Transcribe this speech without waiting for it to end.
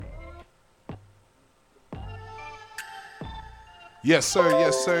Yes, sir.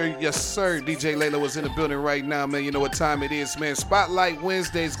 Yes, sir. Yes, sir. DJ Layla was in the building right now, man. You know what time it is, man. Spotlight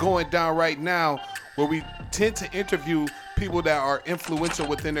Wednesdays going down right now, where we tend to interview people that are influential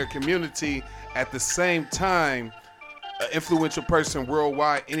within their community. At the same time, an influential person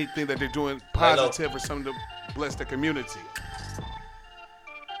worldwide, anything that they're doing Laylo, positive or something to bless the community.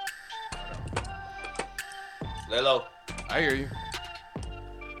 Laylo. I hear you.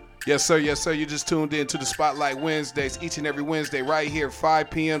 Yes, sir. Yes, sir. You just tuned in to the Spotlight Wednesdays each and every Wednesday right here, 5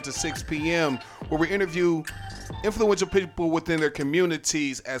 p.m. to 6 p.m., where we interview influential people within their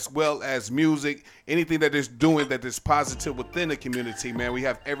communities as well as music, anything that is doing that is positive within the community, man. We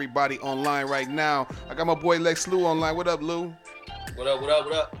have everybody online right now. I got my boy Lex Lou online. What up, Lou? What up, what up,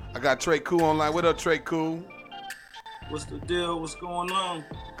 what up? I got Trey Cool online. What up, Trey Cool? What's the deal? What's going on?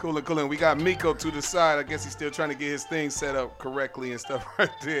 Coolin', coolin'. We got Miko to the side. I guess he's still trying to get his thing set up correctly and stuff right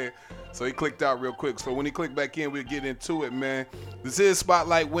there. So he clicked out real quick. So when he clicked back in, we'll get into it, man. This is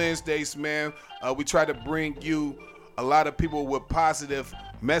Spotlight Wednesdays, man. We try to bring you a lot of people with positive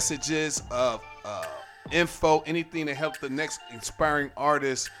messages of info, anything to help the next inspiring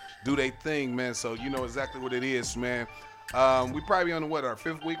artist do their thing, man. So you know exactly what it is, man. We probably on our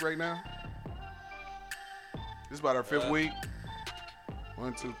fifth week right now? This is about our fifth week.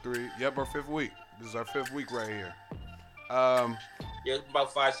 1, 2, 3. Yep, our fifth week. This is our fifth week right here. Yeah,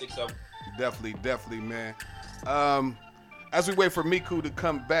 about 5, 6 of them. Definitely, man. As we wait for Miku to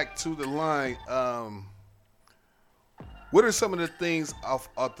come back to the line, what are some of the things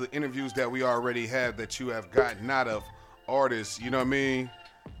of the interviews that we already have that you have gotten out of artists, you know what I mean,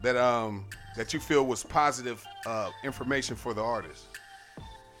 that you feel was positive information for the artist?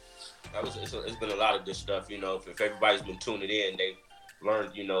 It's been a lot of good stuff, you know. If everybody's been tuning in, they've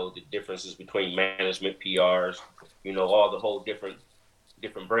learned, you know, the differences between management, PRs, you know, all the whole different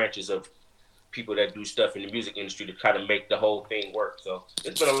branches of people that do stuff in the music industry to try to make the whole thing work. So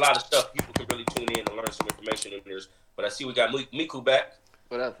it's been a lot of stuff. People can really tune in and learn some information in this. But I see we got Miku back.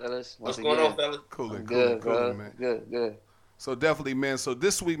 What up, fellas? What's going on, fellas? Cool, Good, man. Good. So definitely, man. So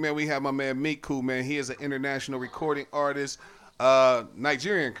this week, man, we have my man Miku, man. He is an international recording artist,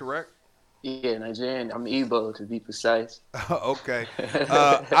 Nigerian, correct? Yeah, Nigerian. I'm Igbo, to be precise. Okay.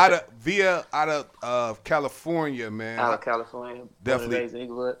 Out of California, man. Out of California. Definitely.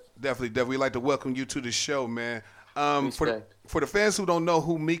 We'd like to welcome you to the show, man. For the fans who don't know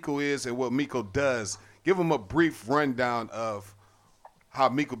who Miko is and what Miko does, give them a brief rundown of how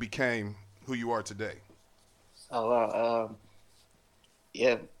Miko became who you are today. Oh, wow.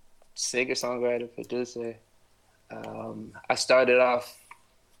 Yeah, singer, songwriter, producer. I started off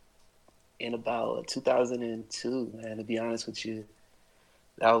in about 2002, man, to be honest with you.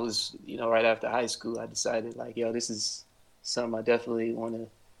 That was, you know, right after high school. I decided, like, yo, this is something I definitely want to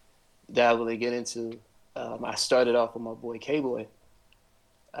dabble and get into. I started off with my boy K-Boy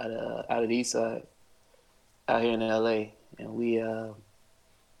out of the East Side, out here in LA. And we,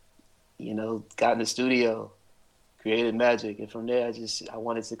 you know, got in the studio, created magic. And from there, I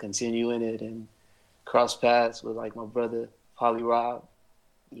wanted to continue in it and cross paths with, like, my brother, Polly Rob,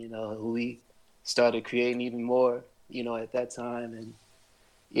 you know, who we started creating even more, you know, at that time. And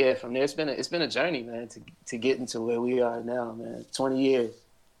yeah, from there, it's been a journey, man, to get into where we are now, man. 20 years,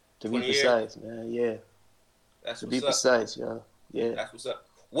 to be precise, man. Yeah. That's to what's be precise, yo. Yeah. That's what's up.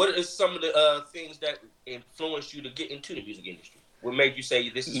 What is some of the things that influenced you to get into the music industry? What made you say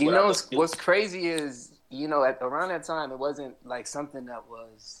this is you what know, I want to do? What's crazy is, you know, around that time, it wasn't like something that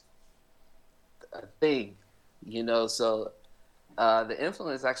was a thing, you know, so the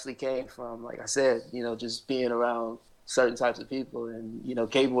influence actually came from, like I said, you know, just being around certain types of people. And, you know,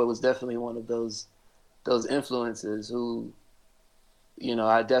 K-Boy was definitely one of those influences who, you know,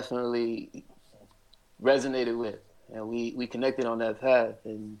 I definitely resonated with. And we connected on that path.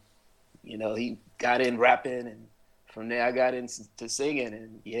 And, you know, he got in rapping, and from there I got into singing.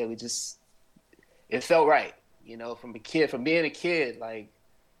 And, yeah, it felt right, you know, from being a kid. Like,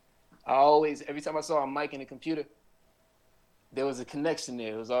 every time I saw a mic in a computer, there was a connection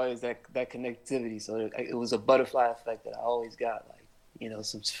there. It was always that connectivity. So it was a butterfly effect that I always got. Like, you know,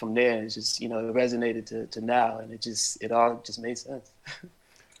 so from there, it's just, you know, it resonated to now, and it all just made sense.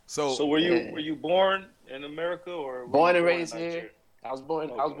 So were you born in America or born and raised here? I was born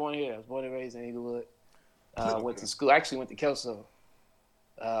here. I was born and raised in Inglewood. Went to school. Actually went to Kelso.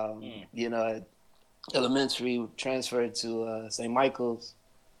 You know, elementary, transferred to St. Michael's,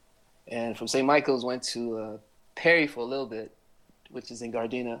 and from St. Michael's went to Perry for a little bit, which is in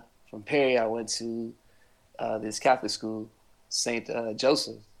Gardena. From Perry, I went to this Catholic school, St.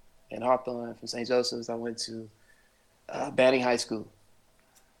 Joseph in Hawthorne. From St. Joseph's, I went to Banning High School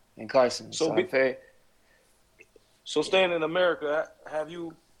in Carson. So staying in America,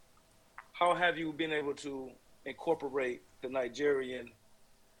 how have you been able to incorporate the Nigerian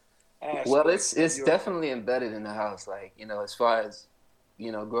aspect? Well, it's definitely embedded in the house. Like, as far as,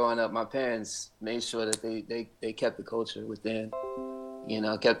 growing up, my parents made sure that they kept the culture within,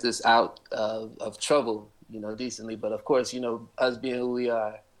 kept us out of trouble, decently. But of course, us being who we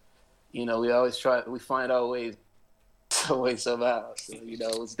are, we always we find our ways some way, somehow. So,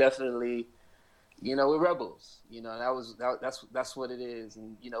 it's definitely, we're rebels. That's what it is.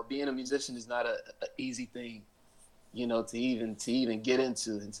 And, being a musician is not a easy thing, to even get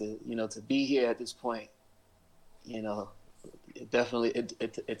into, and to be here at this point, it definitely,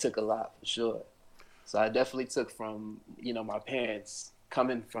 it took a lot, for sure. So I definitely took from, my parents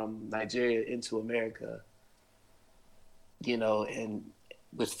coming from Nigeria into America, and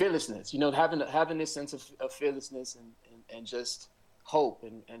with fearlessness, having this sense of fearlessness and just hope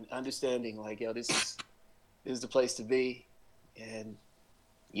and understanding, like, yo, this is the place to be, and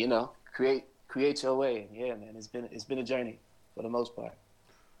create your way. And yeah, man, it's been a journey for the most part.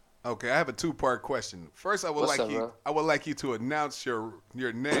 Okay, I have a 2-part question. First, I would like you to announce your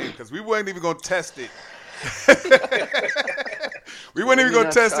name, because we weren't even gonna test it. We weren't even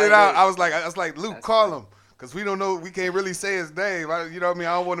gonna test it out. I was like, Luke, that's call him, because we don't know. We can't really say his name. You know what I mean?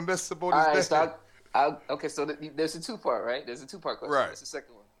 I don't want to mess up on his name. Okay, so there's a 2-part, right? There's a 2-part question. Right. That's the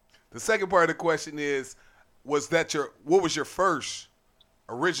second one. The second part of the question is, what was your first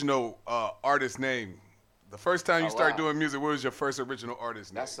original artist name? The first time you started doing music, what was your first original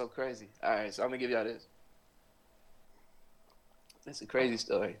artist name? That's so crazy. All right, so I'm gonna give y'all this. It's a crazy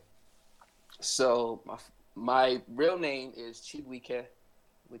story. So my real name is Chibuike,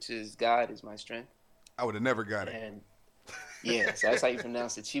 which is God is my strength. I would have never got it. And yeah, so that's how you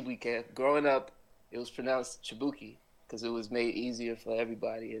pronounce it, Chibuike. Growing up, it was pronounced Chibuki because it was made easier for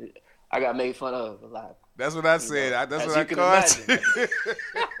everybody. I got made fun of a lot. That's what I said. That's what I called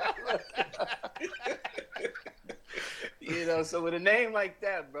you. So with a name like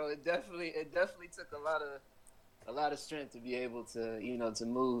that, bro, it definitely took a lot of strength to be able to, to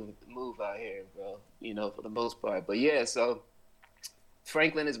move out here, bro, for the most part. But yeah, so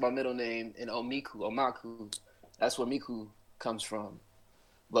Franklin is my middle name, and Omaku, that's where Miku comes from.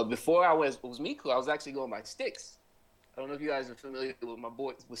 But before I was Miku, I was actually going by Sticks. I don't know if you guys are familiar with my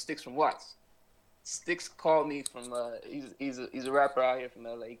boy, with Sticks from Watts. Sticks called me from, he's a rapper out here from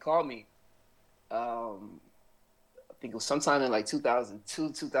LA. He called me, I think it was sometime in like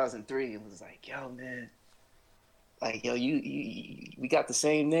 2002, 2003. It was like, yo, man, like, yo, we got the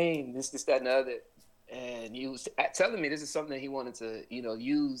same name, this, that, and the other. And he was telling me this is something he wanted to,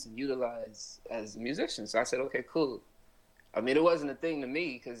 use and utilize as a musician. So I said, okay, cool. I mean, it wasn't a thing to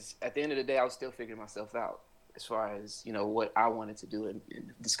me because at the end of the day, I was still figuring myself out as far as, what I wanted to do and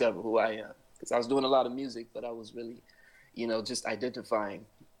discover who I am. Because I was doing a lot of music, but I was really, just identifying,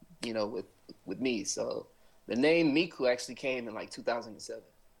 with me. So the name Miku actually came in like 2007.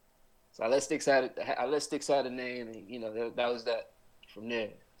 So I let Sticks have a name, and, that was that from there.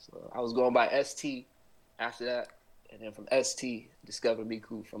 So I was going by ST after that, and then from ST, discovered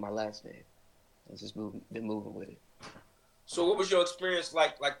Miku from my last name. I just been moving with it. So what was your experience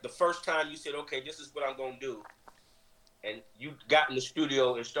like the first time you said, okay, this is what I'm going to do, and you got in the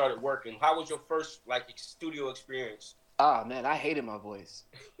studio and started working? How was your first, studio experience? Ah, man, I hated my voice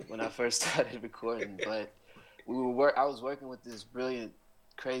when I first started recording, but I was working with this brilliant,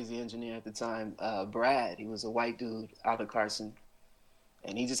 crazy engineer at the time, Brad. He was a white dude out of Carson,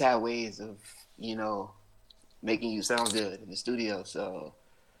 and he just had ways of, making you sound good in the studio. So,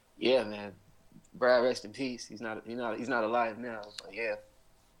 yeah, man. Brad, rest in peace. He's not alive now. But yeah,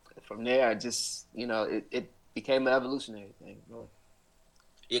 from there, I just, it became an evolutionary thing, bro.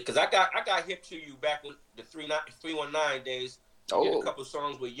 Yeah, because I got hip to you back in the 319 days. You did a couple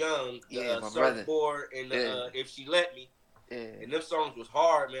songs with Young, Surfboard, and If She Let Me. Yeah. And them songs was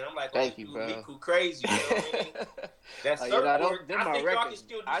hard, man. I'm like, thank you, bro. Miku crazy, you know what I mean? That Surfboard, I think y'all can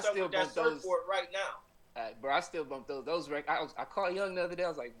still do something with that Surfboard right now. Bro, I still bump those records. I called Young the other day. I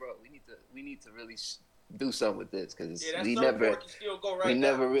was like, bro, we need to really do something with this because we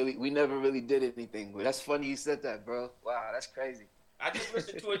never really did anything. But that's funny you said that, bro. Wow, that's crazy. I just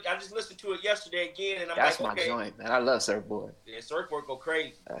listened to it yesterday again, and that's my joint, man. I love Surfboard. Yeah, Surfboard go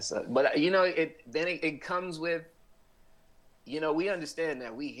crazy. But it comes with, we understand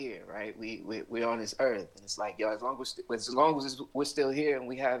that we here, right? We're on this earth, and it's like, yo, as long as we're still here and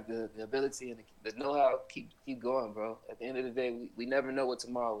we have the ability and the know-how, keep going, bro. At the end of the day, we never know what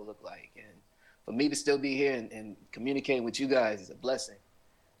tomorrow will look like, and for me to still be here and communicating with you guys is a blessing,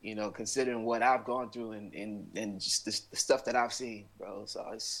 considering what I've gone through and just the stuff that I've seen, bro.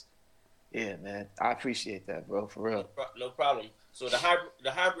 So Yeah, man. I appreciate that, bro. For real. No problem. So the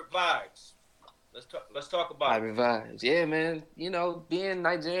hybrid vibes. Let's talk about Hybrid vibes. Yeah, man. You know, being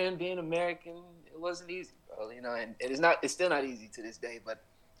Nigerian, being American, it wasn't easy, bro. You know, and it's still not easy to this day, but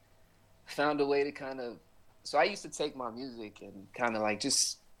found a way to kind of. So I used to take my music and kind of like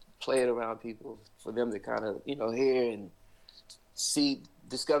just play it around people for them to kind of, you know, hear and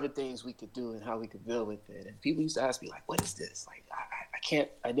discover things we could do and how we could build with it. And people used to ask me, like, what is this? Like, I can't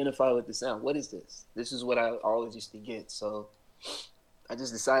identify with the sound. What is this? This is what I always used to get. So I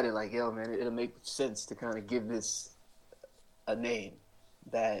just decided, like, yo, man, it'll make sense to kind of give this a name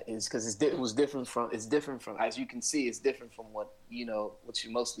that is, because it's different from, as you can see, it's different from what you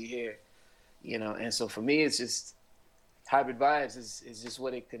mostly hear, you know. And so for me, it's just hybrid vibes is just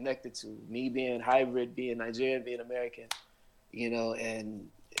what it connected to. Me being hybrid, being Nigerian, being American, you know, and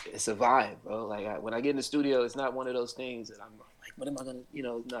it's a vibe, bro. Like when I get in the studio, it's not one of those things that I'm like, what am I gonna, you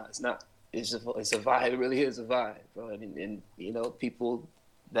know? No, it's not. It's a vibe. It really is a vibe, bro. And you know, people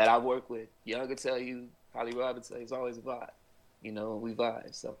that I work with, Young could tell you, Holly Rob would tell you, it's always a vibe. You know, we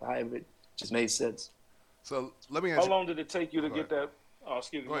vibe. So hybrid just made sense. So let me ask you. How long did it take you to get that? Oh,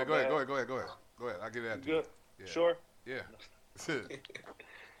 excuse me. Go ahead. I'll get that. Good. Yeah. Sure. Yeah.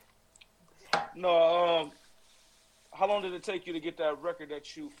 No. How long did it take you to get that record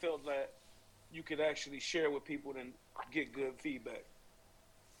that you felt that you could actually share with people and get good feedback?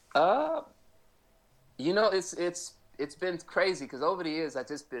 You know, it's been crazy because over the years I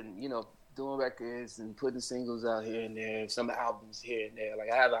just been, you know, doing records and putting singles out here and there, some albums here and there.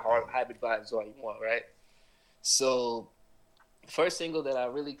 Like I have a hybrid vibes all you want, right? So the first single that I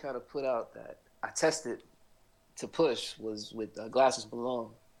really kind of put out that I tested to push was with Glasses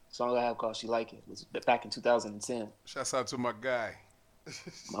Belong. Song I have called She Like It. It was back in 2010. Shouts out to my guy.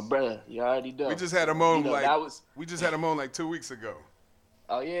 My brother, you already know. We just had him on we just had him on like 2 weeks ago.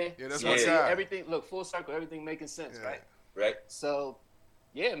 Oh yeah? Yeah, that's my guy. Everything, look, full circle, everything making sense, Yeah. right? right. So,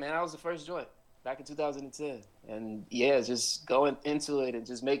 yeah, man, that was the first joint back in 2010. And yeah, just going into it and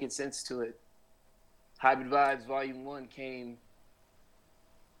just making sense to it. Hybrid Vibes Volume 1 came.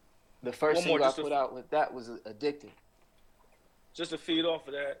 The first single I put out with that was Addicted. Just to feed off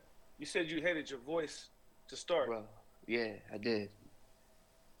of that, you said you hated your voice to start. Bro, yeah, I did.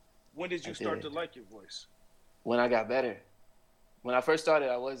 When did you start to like your voice? When I got better. When I first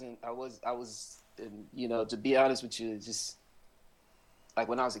started, I was, you know, to be honest with you, just like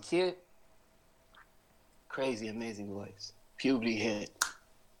when I was a kid, crazy, amazing voice. Puberty hit.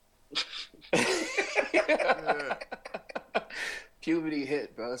 Yeah. Puberty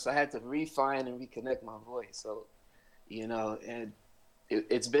hit, bro. So I had to refine and reconnect my voice. So, you know, and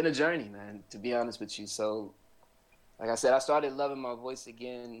it's been a journey, man, to be honest with you. So, like I said, I started loving my voice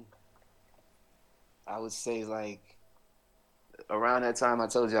again, I would say, like, around that time I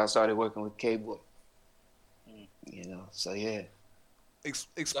told you I started working with K-Boy. You know, so yeah.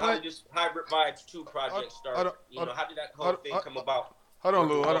 So how did this Hybrid Vibes 2 project start? How did that whole thing come about? Hold on,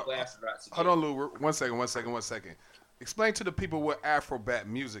 Lou. Hold on, Lou. One second. Explain to the people what Afrobat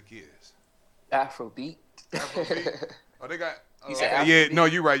music is. Afrobeat? Oh, they got... yeah, no,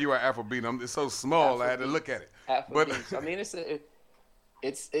 you're right. Afrobeat. It's so small, Afrobeat. I had to look at it. Afrobeat. I mean,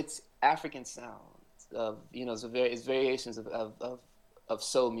 it's African sounds. You know, it's variations of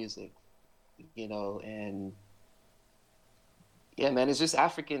soul music. You know, and yeah, man, it's just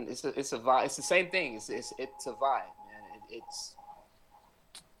African. It's a vibe. It's the same thing. It's a vibe, man. It's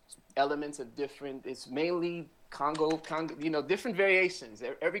elements of different. It's mainly Congo. You know, different variations.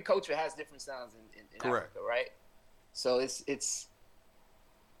 Every culture has different sounds in Africa, right? So it's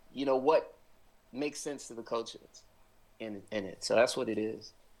you know what makes sense to the culture in it. So that's what it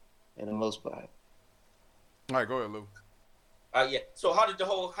is, in the most part. All right, go ahead, Lou. Yeah. So how did the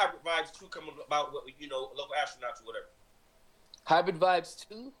whole Hybrid Vibes 2 come about? You know, Local Astronauts or whatever. Hybrid Vibes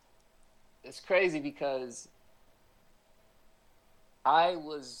 2. It's crazy because I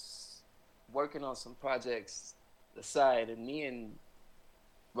was working on some projects aside, and me and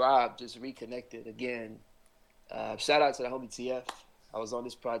Rob just reconnected again. Shout out to the homie TF. I was on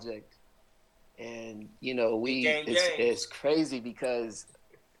this project, and you know it's crazy because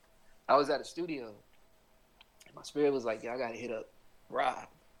I was at a studio, and my spirit was like, "Yeah, I gotta hit up Rob."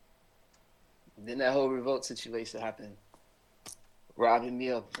 And then that whole Revolt situation happened. Rob hit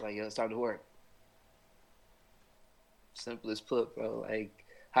me up like, "Yo, it's time to work." Simple as put, bro. Like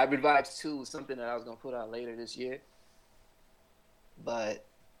Hybrid Vibes 2 was something that I was gonna put out later this year, but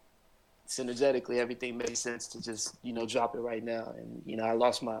synergetically everything made sense to just, you know, drop it right now. And you know, I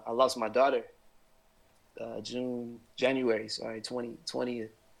lost my daughter January 2020,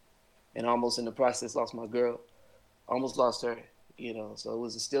 and almost in the process lost my girl. Almost lost her, you know. So it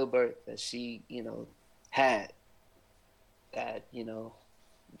was a stillbirth that she, had that,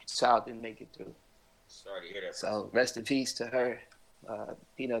 child didn't make it through. Sorry to hear that. So rest in peace to her,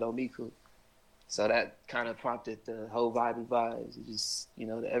 Peanut Omiku. So that kind of prompted the whole vibe and vibes. It just,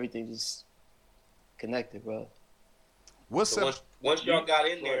 everything just connected, bro. So once y'all got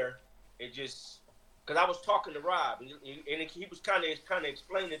in there, it just, because I was talking to Rob, and he was kind of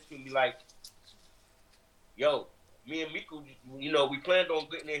explaining to me like, yo, me and Miku, we planned on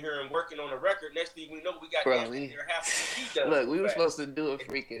getting in here and working on a record. Next thing we know, we got there half the CD done. Look, we were supposed to do a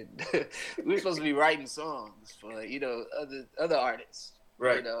freaking, we were supposed to be writing songs for, other artists.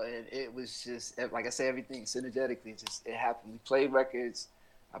 Right. And it was just, like I said, everything synergetically, just, it happened. We played records.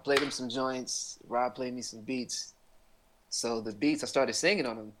 I played him some joints. Rob played me some beats. So the beats, I started singing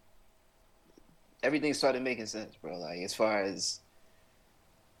on them. Everything started making sense, bro. Like, as far as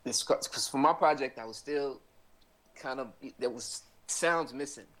this, because for my project, I was still there was sounds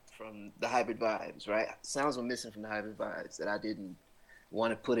missing from the Hybrid Vibes, right? Sounds were missing from the Hybrid Vibes that I didn't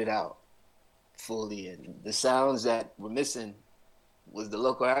want to put it out fully. And the sounds that were missing was the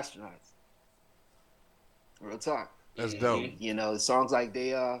Local Astronauts. Real talk. That's dope. Songs like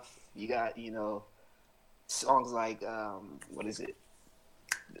Day Off, you got, songs like, what is it?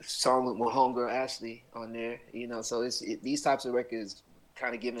 The song with my homegirl Ashley on there, so these types of records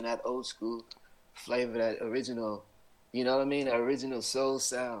kind of giving that old school flavor, that original, you know what I mean? That original soul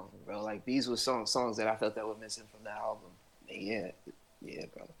sound, bro. Like, these were songs that I felt that were missing from that album. And yeah,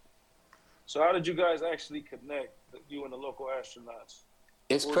 bro. So how did you guys actually connect, you and the Local Astronauts?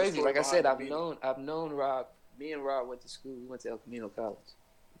 It's crazy. Like I said, I've known Rob. Me and Rob went to school. We went to El Camino College,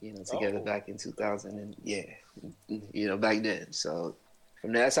 together back in 2000. And back then. So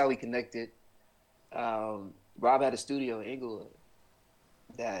from there, that's how we connected. Rob had a studio in Inglewood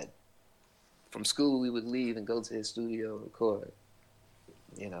that from school we would leave and go to his studio, record,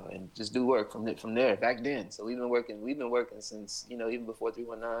 and just do work from there back then. So we've been working since, even before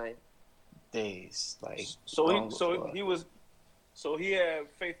 319 days. Like, so he had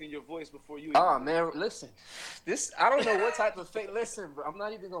faith in your voice before you. Oh man, listen, I don't know what type of faith. Listen, bro, I'm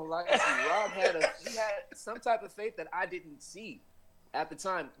not even gonna lie to you. Rob had some type of faith that I didn't see at the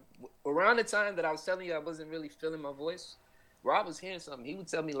time. Around the time that I was telling you I wasn't really feeling my voice, Rob was hearing something. He would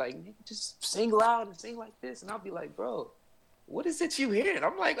tell me like, just sing loud and sing like this, and I'll be like, bro, what is it you hearing?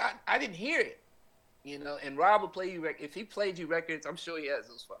 I'm like, I didn't hear it, And Rob will play you if he played you records, I'm sure he has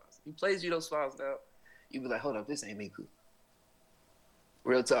those files. If he plays you those files now, you'd be like, hold up, this ain't Miku.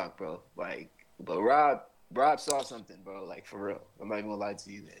 Real talk, bro. Like, but Rob saw something, bro. Like, for real. I'm not even gonna lie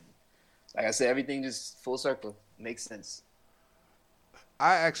to you. Man. Like I said, everything just full circle makes sense.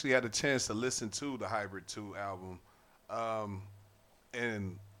 I actually had a chance to listen to the Hybrid 2 album,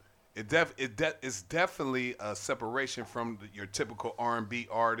 and it's definitely a separation from your typical R&B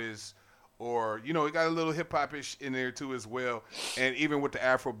artist, or it got a little hip hop-ish in there too as well, and even with the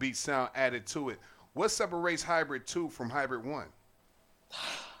Afrobeat sound added to it. What separates Hybrid 2 from Hybrid 1?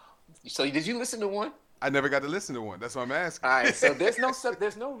 So did you listen to 1? I never got to listen to 1. That's what I'm asking. All right, so there's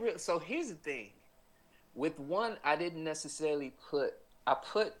no real. So here's the thing. With 1, I didn't necessarily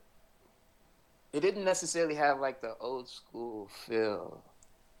it didn't necessarily have like the old school feel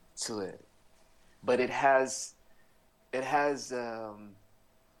to it, but it has what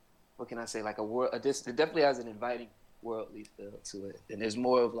can I say, like it definitely has an inviting worldly feel to it, and there's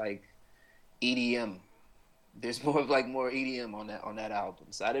more of like EDM. There's more EDM on that album.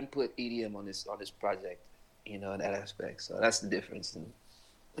 So I didn't put EDM on this project, in that aspect. So that's the difference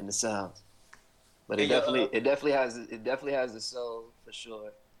in the sounds. But it definitely has the soul for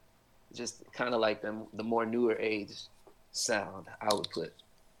sure. Just kind of like the more newer age sound, I would put.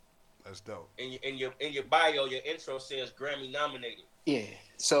 That's dope. In your bio, your intro says Grammy nominated. Yeah.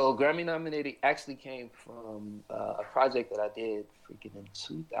 So Grammy nominated actually came from a project that I did freaking in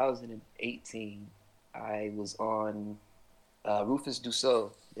 2018. I was on Rufus Du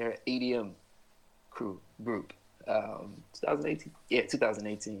Sol, their EDM group, 2018. Yeah,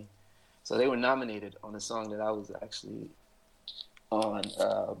 2018. So they were nominated on a song that I was actually on.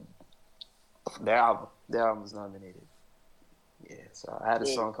 Their album was nominated. Yeah, so I had a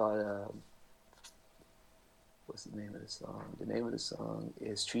song called. What's the name of the song? The name of the song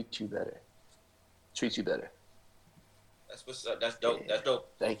is "Treat You Better." Treat You Better. That's what's up. That's dope. Yeah. That's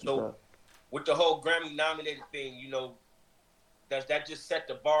dope. Thank you, bro. With the whole Grammy nominated thing, does that just set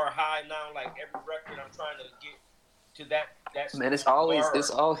the bar high now? Like every record, I'm trying to get to that. Man, it's always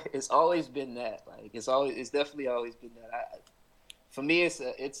been that. Like it's definitely always been that. For me, it's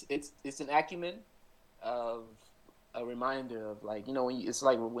an acumen of a reminder of like when it's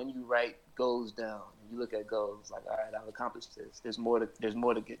like when you write goals down, you look at goals, like, all right, I've accomplished this. There's more to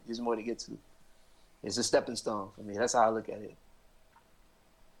get to. It's a stepping stone for me. That's how I look at it.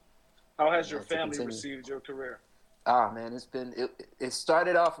 How has your family received your career? Man, it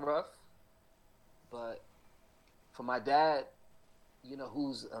started off rough, but for my dad, you know,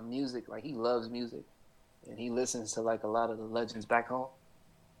 who's a music, like he loves music, and he listens to like a lot of the legends back home.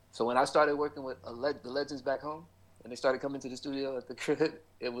 So when I started working with the legends back home, and they started coming to the studio at the crib,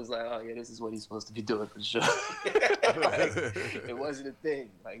 it was like, oh yeah, this is what he's supposed to be doing for sure. Like, it wasn't a thing.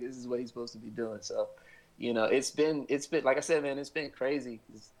 Like, this is what he's supposed to be doing. So, you know, it's been like I said, man, it's been crazy.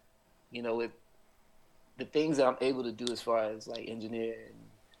 You know, with the things that I'm able to do as far as like engineer and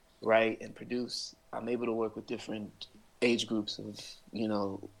write and produce, I'm able to work with different age groups of, you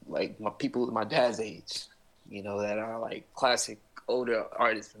know, like people my dad's age, you know, that are like classic older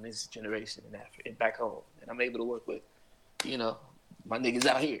artists from this generation and back home. And I'm able to work with, you know, my niggas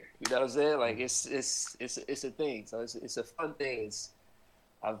out here. You know what I'm saying? Like it's a thing. So it's a fun thing.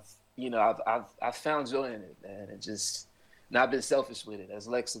 I've found joy in it, man, and just not been selfish with it. As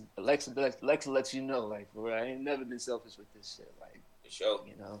Lexa lets you know, like, bro, I ain't never been selfish with this shit. Like, for sure.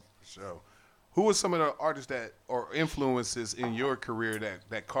 You know. For sure. Who are some of the artists that or influences in your career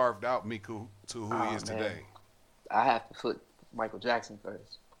that carved out Mico to who he is today? I have to put Michael Jackson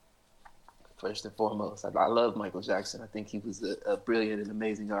first and foremost. I love Michael Jackson. I think he was a brilliant and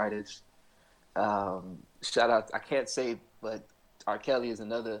amazing artist. Shout out, I can't say, but R. Kelly is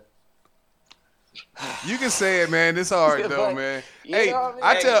another. You can say it, man. It's hard though, man. Hey,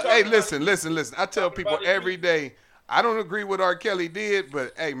 listen. I tell people every day, I don't agree with R. Kelly did,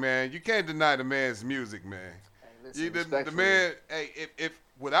 but hey, man, you can't deny the man's music, man. Hey, listen, the man, hey, if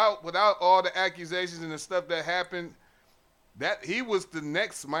without all the accusations and the stuff that happened, that he was the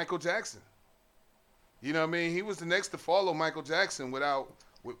next Michael Jackson. You know what I mean? He was the next to follow Michael Jackson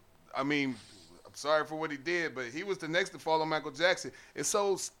I'm sorry for what he did, but he was the next to follow Michael Jackson. It's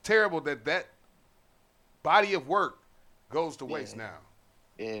so terrible that body of work goes to waste now.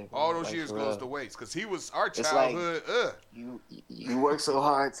 Yeah, all those years goes to waste because he was our childhood. Like, you work so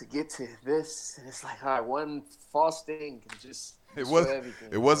hard to get to this, and it's like, all right, one false thing can just destroy everything.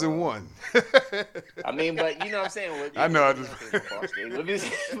 It wasn't one. I mean, but you know what I'm saying. I know.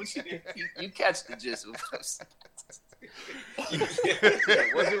 You catch the gist of what I'm saying.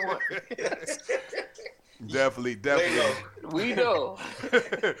 It wasn't one. Definitely. We know.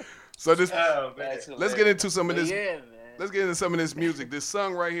 So let's get into some of this. Yeah, man. Let's get into some of this music. This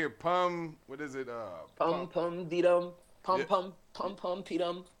song right here, Pum. What is it? Pum Dee-dum. Pum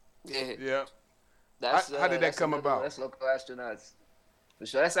P-dum. Yeah. How did that come about? That's Local Astronauts. For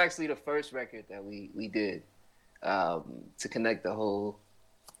sure. That's actually the first record that we did to connect the whole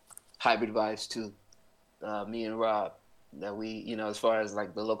Hybrid Vibes to me and Rob. That we, you know, as far as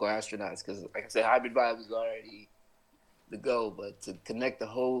like the Local Astronauts, because like I said, Hybrid Vibes was already the go, but to connect the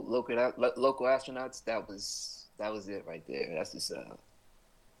whole Local Astronauts, that was it right there. That's the sound.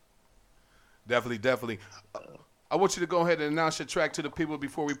 Definitely. I want you to go ahead and announce your track to the people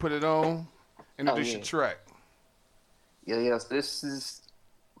before we put it on. Introduce your track. Yeah. So this is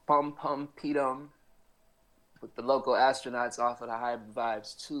Pum P-dum with the Local Astronauts off of the Hybrid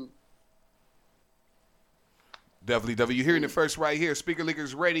Vibes 2. Definitely. You're hearing it first right here. Speaker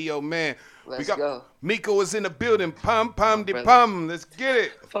Leakers Radio, man. Let's go. Mico is in the building. Pum de pum. Let's get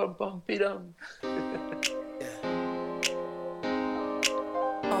it. Pum P-dum.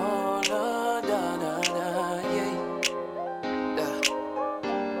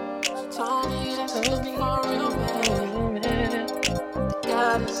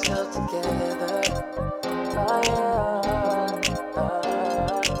 Together.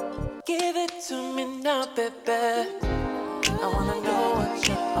 Give it to me now, baby. I wanna know what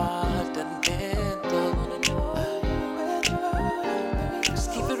your heart done been through. Just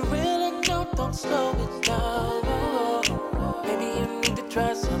keep it real and don't slow it down. Maybe you need to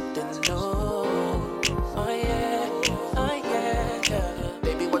try something new. Oh yeah.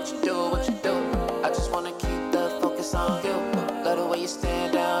 Baby, what you do? I just wanna keep the focus on you. Love the way you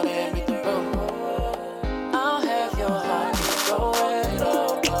stand out and read the room. I'll have your heart going.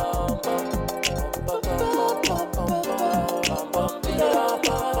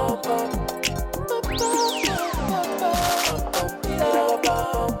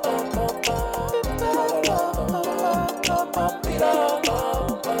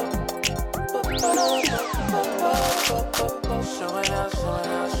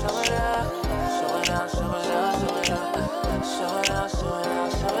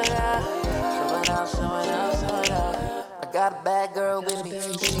 Got a bad girl with me.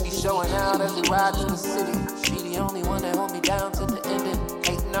 She be showing out as we ride through the city. She the only one that hold me down to the ending.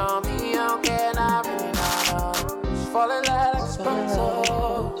 Hating on me, I don't care, not really. falling like she's supposed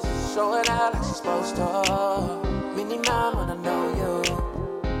to, showing out like she's supposed to. Mini mom wanna know you.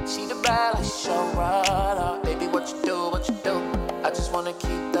 She the bad like she show runner. Baby, what you do, what you do? I just wanna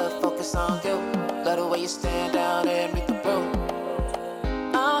keep the focus on you. Love the way you stand down and read the room.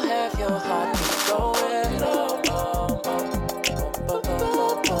 I'll have your heart keep going.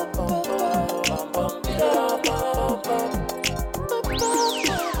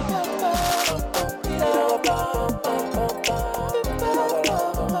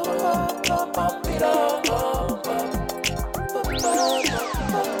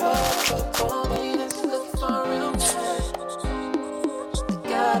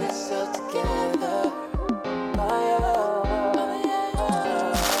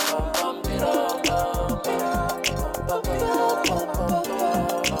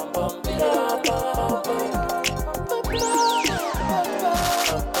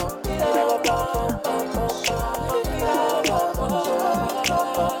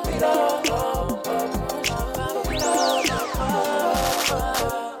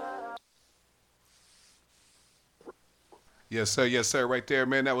 Yes, sir, right there,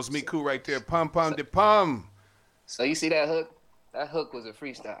 man. That was Miku right there. Pum, pum, de pum. So you see that hook? That hook was a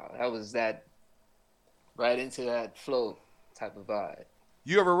freestyle. That was that right into that flow type of vibe.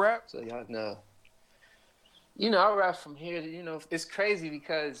 You ever rap? So y'all know. You know, I rap from here. You know, it's crazy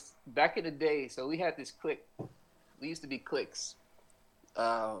because back in the day, so we had this clique. We used to be cliques.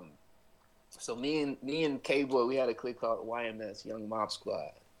 So me and K-Boy, we had a clique called YMS, Young Mob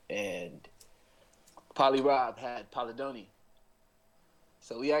Squad. And Polly Rob had Polydoni.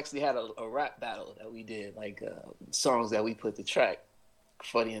 So we actually had a rap battle that we did, like songs that we put to track,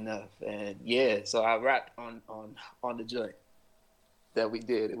 funny enough. And yeah, so I rapped on the joint that we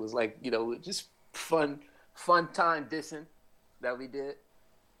did. It was like, you know, just fun time dissing that we did.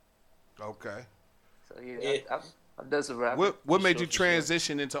 Okay. So yeah. I've done some rap. What made you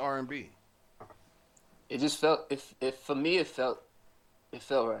transition into R&B? It just felt, for me, it felt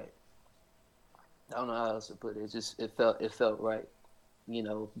right. I don't know how else to put it. It felt right. You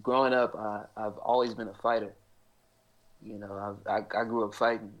know, growing up, I've always been a fighter. You know, I grew up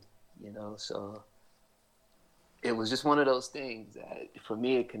fighting. You know, so it was just one of those things that, for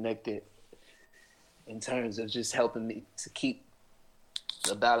me, it connected in terms of just helping me to keep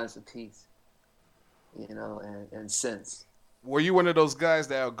the balance of peace. You know, and sense. Were you one of those guys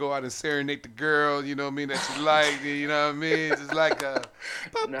that will go out and serenade the girl, you know what I mean, that you like, you know what I mean? Just like a...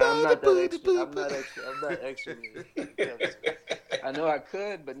 No, I'm not that extra. I'm not extra with it. I know I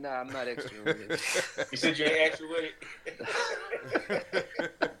could, but nah, I'm not extra with it. You said you ain't extra with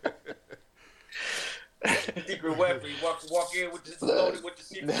it? Secret weapon. You walk in with the loaded with the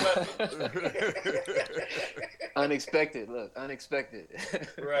secret weapon. Unexpected. Look, unexpected.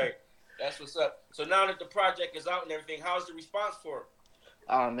 Right. That's what's up. So now that the project is out and everything, how's the response for it?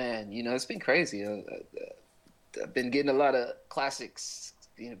 Oh man, you know, it's been crazy. I've been getting a lot of classics.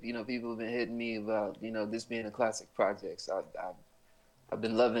 You know, people have been hitting me about, you know, this being a classic project. So I've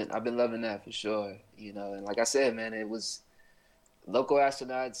been loving that for sure. You know, and like I said, man, it was Local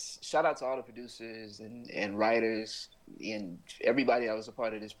Astronauts. Shout out to all the producers and writers and everybody that was a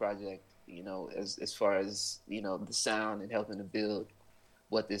part of this project. You know, as far as, you know, the sound and helping to build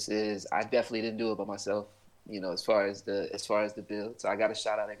what this is. I definitely didn't do it by myself, you know, as far as the build. So I got to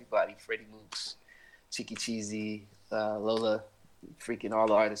shout out everybody: Freddie Mooks, Chicky Cheesy, Lola, freaking all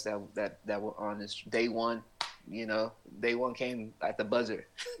the artists that were on this day one. You know, day one came at the buzzer,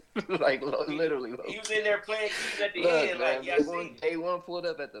 like literally. He was in there playing keys at the end, man, like yeah. Day one pulled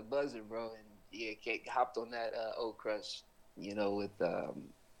up at the buzzer, bro, and yeah, hopped on that old crush, you know, with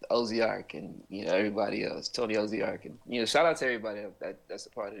Ozark and, you know, everybody else, Tony Ozark, and, you know, shout out to everybody that's a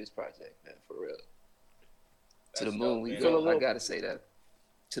part of this project, man, for real. To the moon we go. I gotta say that.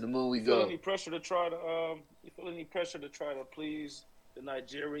 To the moon we go. You feel any pressure to try to please the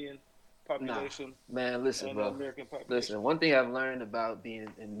Nigerian population? Nah, man, listen, and bro. the American population? Listen, one thing I've learned about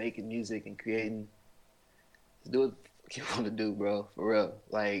being and making music and creating is do what you want to do, bro. For real.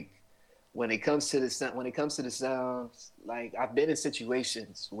 Like, when it comes to the sounds, like, I've been in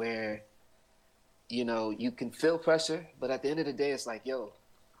situations where, you know, you can feel pressure, but at the end of the day, it's like, yo,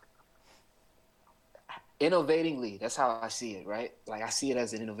 innovatingly, that's how I see it, right? Like, I see it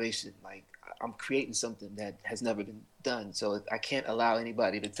as an innovation. Like, I'm creating something that has never been done. So I can't allow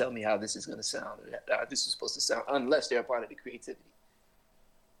anybody to tell me how this is going to sound or how this is supposed to sound unless they're a part of the creativity.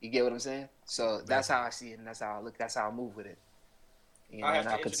 You get what I'm saying? So that's how I see it, and that's how I look. That's how I move with it. You know, I have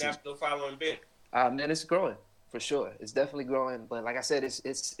the international following big. Man, it's growing for sure. It's definitely growing. But like I said,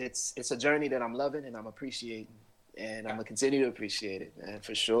 it's a journey that I'm loving and I'm appreciating, and I'm gonna continue to appreciate it, man,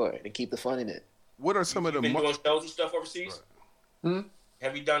 for sure, and keep the fun in it. What are some of the been doing shows and stuff overseas? Hmm?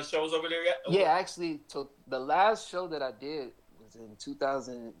 Have you done shows over there yet? Yeah, actually, so the last show that I did was in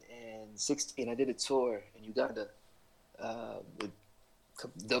 2016. I did a tour in Uganda with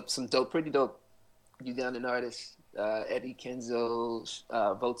some pretty dope Ugandan artists. Eddie Kenzo,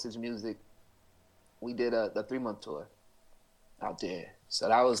 Voltage Music. We did a 3-month tour out there. So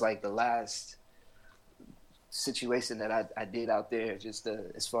that was like the last situation that I did out there, just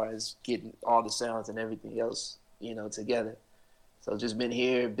as far as getting all the sounds and everything else, together. So just been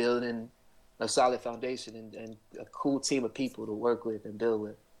here building a solid foundation and a cool team of people to work with and build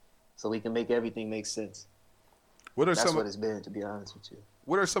with, so we can make everything make sense. That's what it's been, to be honest with you.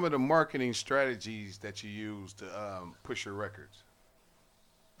 What are some of the marketing strategies that you use to push your records?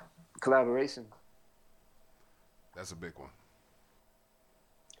 Collaboration. That's a big one.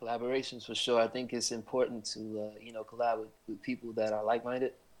 Collaborations for sure. I think it's important to collab with people that are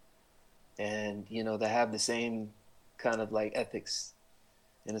like-minded and that have the same kind of like ethics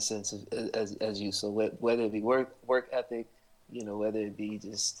in a sense as you. So whether it be work ethic, whether it be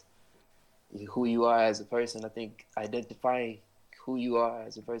just who you are as a person, I think identifying who you are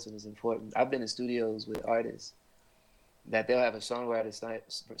as a person is important. I've been in studios with artists that they'll have a songwriter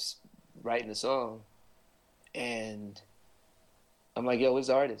writing a song, and I'm like, yo, where's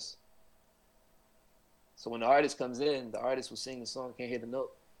the artist? So when the artist comes in, the artist will sing the song, can't hear the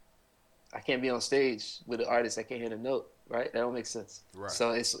note. I can't be on stage with an artist that can't hear the note, right? That don't make sense. Right.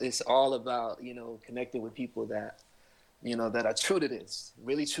 So it's all about, connecting with people that, that are true to this,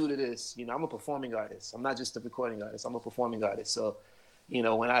 really true to this. I'm a performing artist. I'm not just a recording artist. I'm a performing artist. So,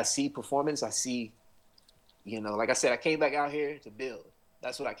 when I see performance, I see, like I said, I came back out here to build.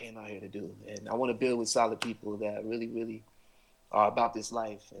 That's what I came out here to do. And I want to build with solid people that really, really are about this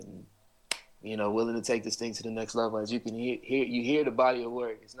life and, willing to take this thing to the next level. As you can hear the body of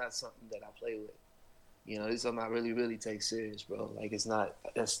work. It's not something that I play with. It's something I really, really take serious, bro. Like,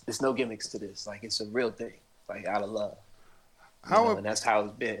 there's no gimmicks to this. Like, it's a real thing, like, out of love. And that's how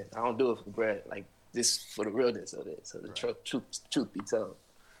it's been. I don't do it for bread. Like, this for the realness of it. So the truth be told.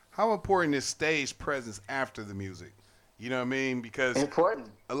 How important is stage presence after the music? You know what I mean? Because important.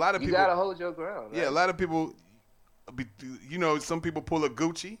 A lot of people, you gotta hold your ground. Right? Yeah, a lot of people, some people pull a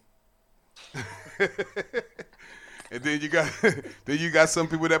Gucci, and then you got some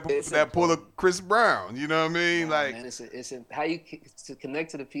people that pull a Chris Brown. You know what I mean? Man, it's how you to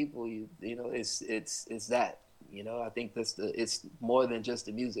connect to the people. It's that. I think it's more than just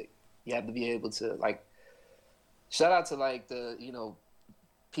the music. You have to be able to, like, shout out to, like, the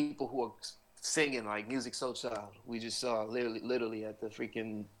people who are singing, like Music Soul Child. We just saw literally at the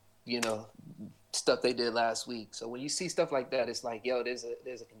freaking stuff they did last week. So when you see stuff like that, it's like, yo, there's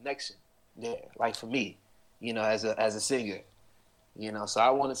a connection there. Like, for me, as a singer, so I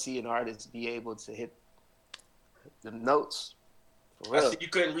want to see an artist be able to hit the notes for real. I see you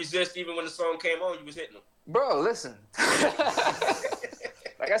couldn't resist even when the song came on. You was hitting them. Bro, listen.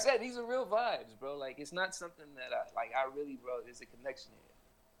 Like I said, these are real vibes, bro. Like, it's not something that I really, bro, there's a connection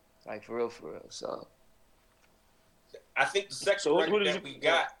here. Like, for real. So I think the second record that we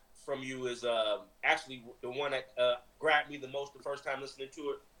got from you is actually the one that grabbed me the most the first time listening to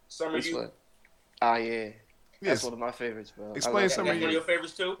it. Summer You. Oh, yeah. That's one of my favorites, bro. Explain Summer You. That's one of your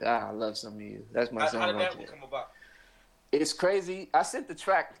favorites, too? I love Summer You. That's my song. How did that one come about? It's crazy. I sent the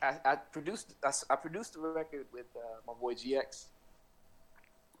track. I produced the record with my boy GX,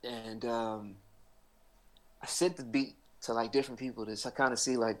 and I sent the beat to, like, different people to kind of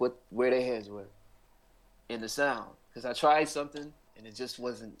see, like, where their heads were in the sound, because I tried something and it just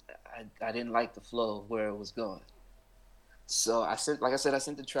wasn't. I didn't like the flow of where it was going. So I sent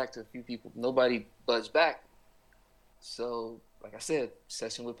the track to a few people. Nobody buzzed back. So, like I said,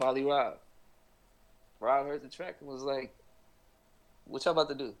 session with Polly Rob. Rob heard the track and was like, "What y'all about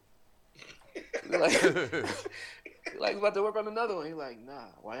to do?" like about to work on another one. He's like, "Nah,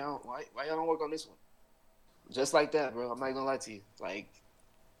 why y'all don't work on this one?" Just like that, bro. I'm not gonna lie to you. Like,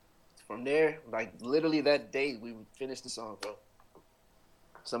 from there, like, literally that day we finished the song, bro.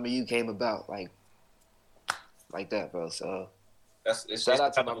 Some of You came about like that, bro. So shout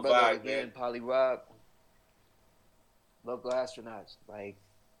out to my brother again, Polly Rob, local astronauts. Like,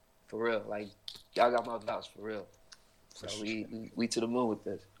 for real. Like, y'all got my vouch for real. So we to the moon with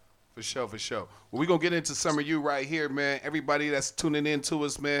this. For sure. Well, we're going to get into Summer You right here, man. Everybody that's tuning in to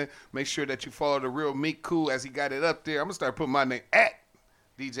us, man, make sure that you follow the real Meek Cool as he got it up there. I'm going to start putting my name at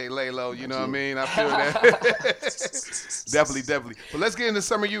DJ Laylo, you know what I mean? I feel that. Definitely. But let's get into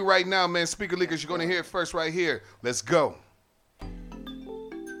Summer You right now, man. Speaker Leakers, you're going to hear it first right here. Let's go.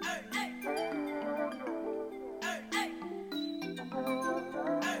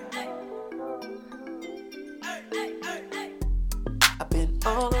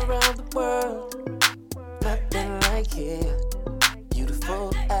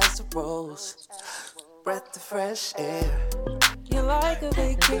 breath of fresh air. You're like a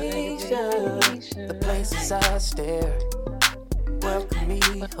vacation, the places I stare. Welcome me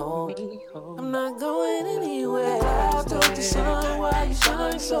home. I'm not going anywhere. I told the sun why you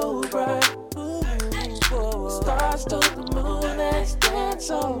shine so bright. Stars told the moon, let's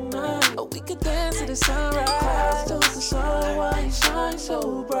dance all night. Oh, we could dance to the sunrise. Clouds told the sun why you shine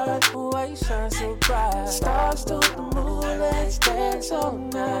so bright. Why you shine so bright. Stars told the moon, let's dance all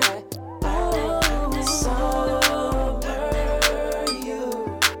night. Oh, summer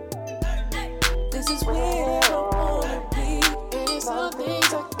you. This is where I wanna be. And some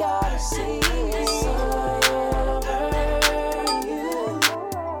things I gotta see. Summer you.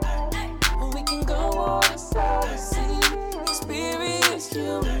 We can go on the side and see. Experience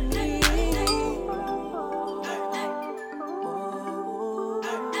you and me.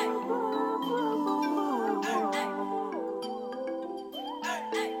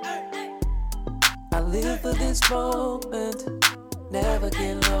 I live for this moment, never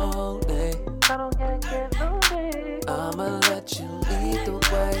get lonely. I don't get lonely. I'ma let you lead the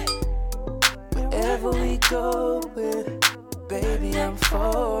way. Wherever we go with, baby, I'm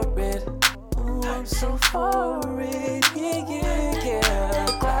for it. Ooh, I'm so for it. Yeah, yeah, yeah.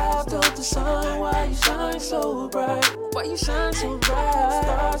 Clouds told the sun why you shine so bright. Why you shine so bright.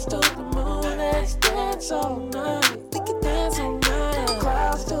 Stars told the moon, let's dance all night. We can dance all night.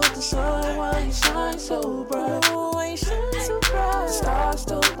 Clouds told the sun why you shine so bright. Ooh, why you shine so bright. Stars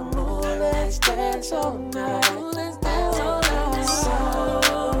told the moon, let's dance all night. Ooh, let's dance all night.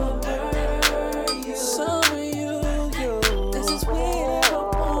 Summer you. This is where I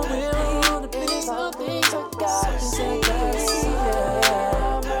wanna be. Some things I gotta see.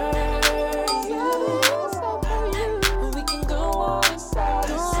 We can go on side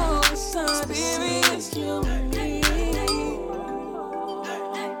to side. Experience you and me.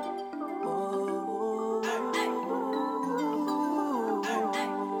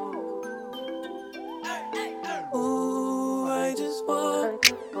 Ooh, I just want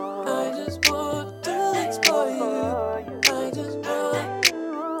to explore you. I just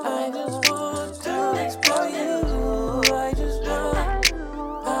want to explore you. I just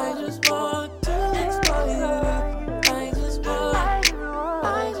want to explore you.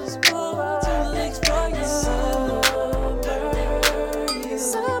 I just want to explore you.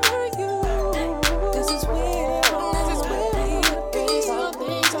 Summer you. This is weird. Some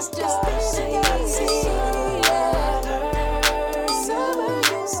things I just see. Summer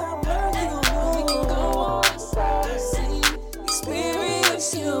you. We can go on side and see. Experience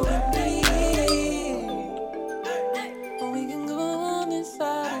you and me. We can go on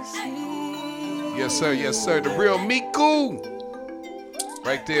inside and see. Yes, sir. Yes, sir. The real Miku.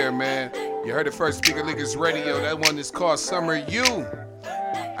 Right there, man. You heard it first. Speaker Lickers Radio. That one is called Summer You.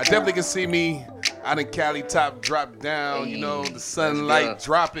 I definitely can see me out in Cali, top drop down, you know, the sunlight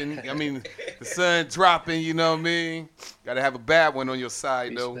dropping. I mean, the sun dropping, you know what I mean? Gotta have a bad one on your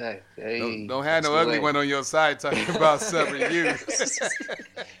side, though. Hey, Don't have no that's the ugly way. one on your side talking about Summer You.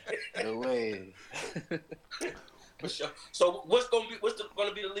 No way. For sure. So what's gonna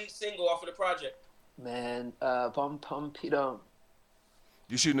be the lead single off of the project? Man, Pum Pidum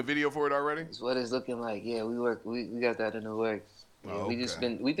You shooting a video for it already? is what it's looking like. Yeah, we got that in the works. Yeah, Oh, we've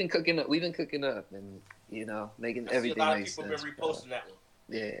been cooking up and you know making I see everything a lot of make people sense. been reposting that one.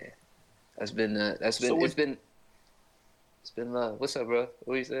 Yeah, it's been love. What's up, bro?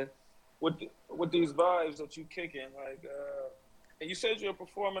 What you said? With these vibes that you kicking, like, and you said you're a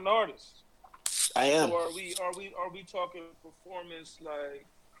performing artist. I am. So are we talking performance like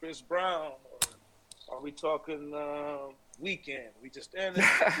Chris Brown, or are we talking Weekend? We just standing. You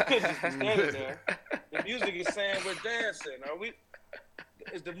couldn't just be standing there. The music is saying we're dancing. Are we?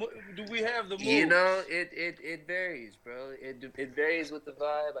 Do we have the moves? You know, it varies, bro. It varies with the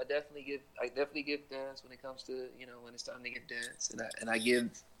vibe. I definitely give dance when it comes to when it's time to give dance, and I give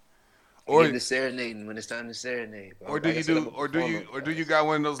the serenading when it's time to serenade, bro. Or do you got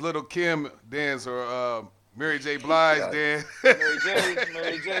one of those little Kim dance or Mary J. Blige dance?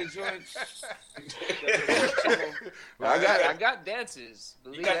 Mary J. joints. I got dances.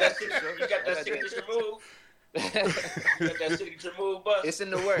 You got that signature move. You got that signature move, bust. It's in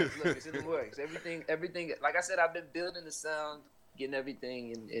the works. Look, it's in the works. Everything. Like I said, I've been building the sound, getting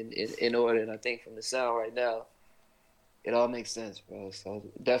everything in order, and I think from the sound right now, it all makes sense, bro. So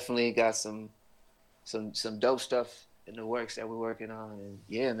definitely got some dope stuff in the works that we're working on, and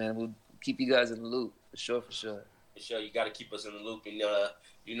yeah, man, we'll keep you guys in the loop for sure. For sure, you got to keep us in the loop, and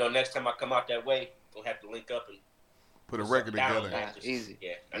next time I come out that way, we'll have to link up and put a record together. Easy.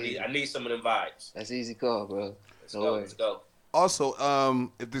 Yeah, I need some of them vibes. That's easy call, bro. Let's go. Also,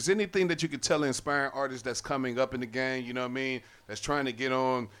 if there's anything that you could tell an inspiring artist that's coming up in the game, you know what I mean, that's trying to get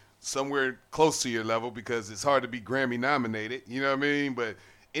on somewhere close to your level, because it's hard to be Grammy nominated, you know what I mean? But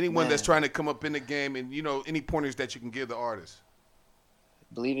anyone that's Man. trying to come up in the game, and, you know, any pointers that you can give the artist.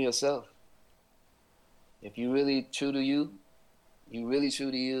 Believe in yourself. If you really true to you,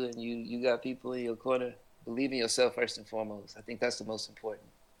 and you got people in your corner, believe in yourself first and foremost. I think that's the most important.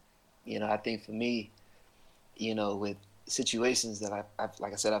 You know, I think for me, you know, with situations that I've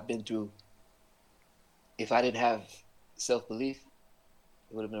like I said, I've been through, if I didn't have self-belief,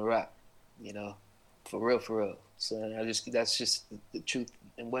 it would have been a wrap, you know, for real. So that's just the truth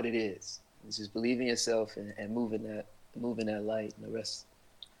and what it is. It's just believe in yourself and move in that light, and the rest,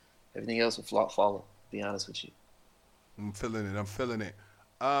 everything else will follow, to be honest with you. I'm feeling it.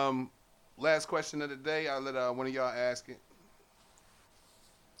 Last question of the day. I'll let one of y'all ask it.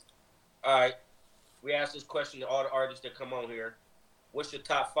 All right. We asked this question to all the artists that come on here. What's your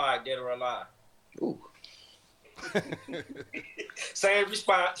top 5, dead or alive? Ooh. Same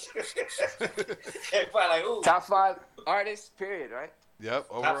response. Everybody like, ooh. Top 5 artists, period, right? Yep.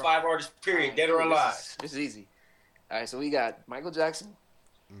 Top Overall. 5 artists, period, dead or alive. This is easy. All right, so we got Michael Jackson.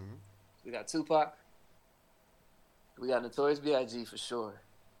 Mhm. We got Tupac. We got Notorious B.I.G. for sure.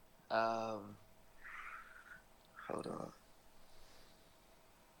 Hold on.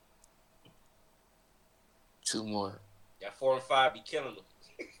 2 more. Yeah, 4 and 5 be killing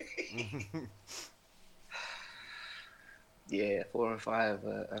them. Yeah, 4 and 5.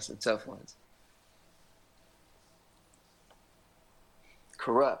 That's some tough ones.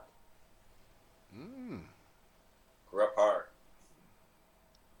 Corrupt. Corrupt hard.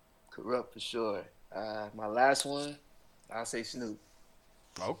 Corrupt for sure. My last one, I'll say Snoop.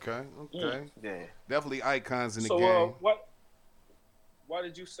 Okay. Yeah. Definitely icons in the So, game. why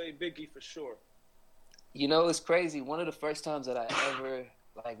did you say Biggie for sure? You know, it's crazy. One of the first times that I ever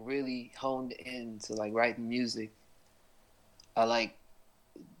like really honed into like writing music, I like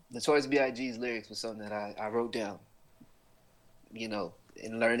Notorious B.I.G.'s lyrics was something that I wrote down. You know,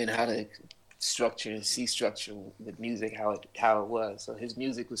 in learning how to structure and see structure with music, how it was. So his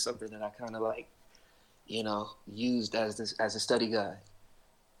music was something that I kind of like, you know, used as a study guide.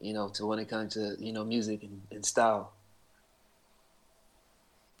 You know, to when it comes to, you know, music and style.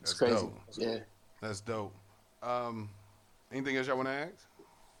 It's That's crazy. dope. Yeah. That's dope. Anything else y'all want to ask?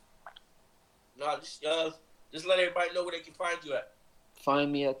 No, just let everybody know where they can find you at.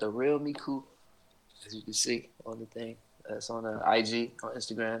 Find me at The Real Miku, as you can see on the thing. That's on IG, on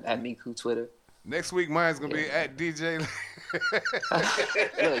Instagram, at Miku, Twitter. Next week, mine's gonna be at DJ. Look,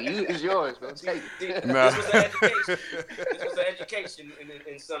 it's yours, bro. Take it. Nah. This was an education. This was an education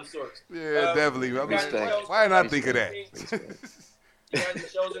in some sorts. Yeah, definitely. you I mean, got any Respect. shows- why didn't I think of that? You got any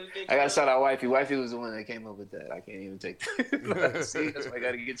shows or anything? I gotta shout out Wifey. Wifey was the one that came up with that. I can't even take that. See, that's why I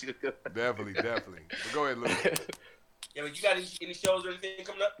gotta get you to go. Definitely. But go ahead, Luke. Yeah, but you got any shows or anything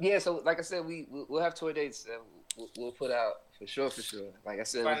coming up? Yeah, so like I said, we'll have tour dates that we'll put out for sure. Like I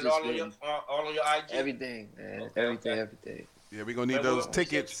said, Find we it just all on your IG. everything, man. Okay. Everything. Yeah, we're gonna need Man, those we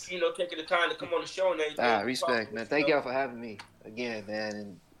appreciate tickets. You know, taking the time to come on the show and everything. Respect, man. Thank y'all for having me again, man,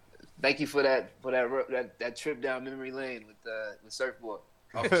 and thank you for that trip down memory lane with Surfboard.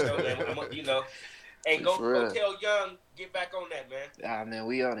 Oh, for sure, man. You know, hey, For go real. tell Young, get back on that, man. Man,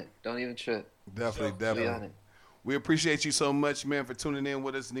 we on it. Don't even trip. Definitely. We on it. We appreciate you so much, man, for tuning in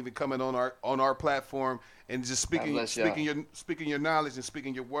with us and even coming on our platform and just speaking bless y'all. your knowledge and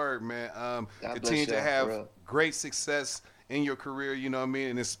speaking your word, man. God Continue bless to y'all, have for real. great success in your career, you know what I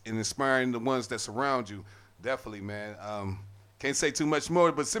mean, and inspiring the ones that surround you. Definitely, man. Can't say too much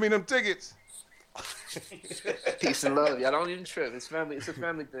more, but send me them tickets. Peace and love. Y'all don't even trip. It's family. It's a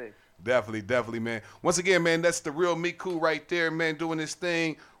family thing. Definitely, man. Once again, man, that's the real Miku right there, man, doing this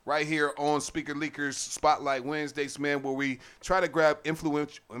thing right here on Speaker Leakers Spotlight Wednesdays, man, where we try to grab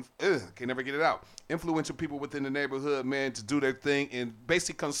influential people within the neighborhood, man, to do their thing and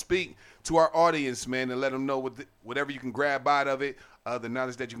basically come speak to our audience, man, and let them know whatever you can grab out of it, the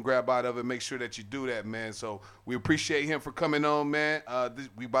knowledge that you can grab out of it, make sure that you do that, man. So we appreciate him for coming on, man.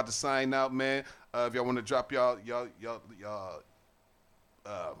 We about to sign out, man. If y'all want to drop y'all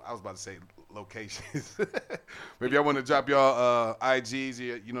I was about to say locations. Maybe y'all want to drop y'all IGs,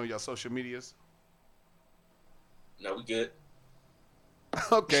 y'all social medias. No, we good.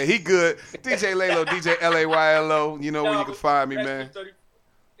 Okay, he good. DJ Laylo, DJ Laylo. You know where you can find me, man.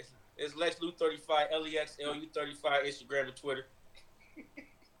 It's Lex Luke 35, LEXLU 35, Instagram and Twitter.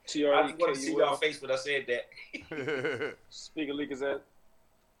 I just want to see y'all face when I said that. Speaker Leakers at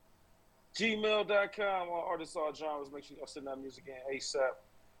gmail.com. All artists, all genres. Make sure y'all send that music in ASAP.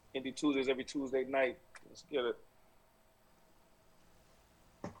 Indie Tuesdays every Tuesday night. Let's get it.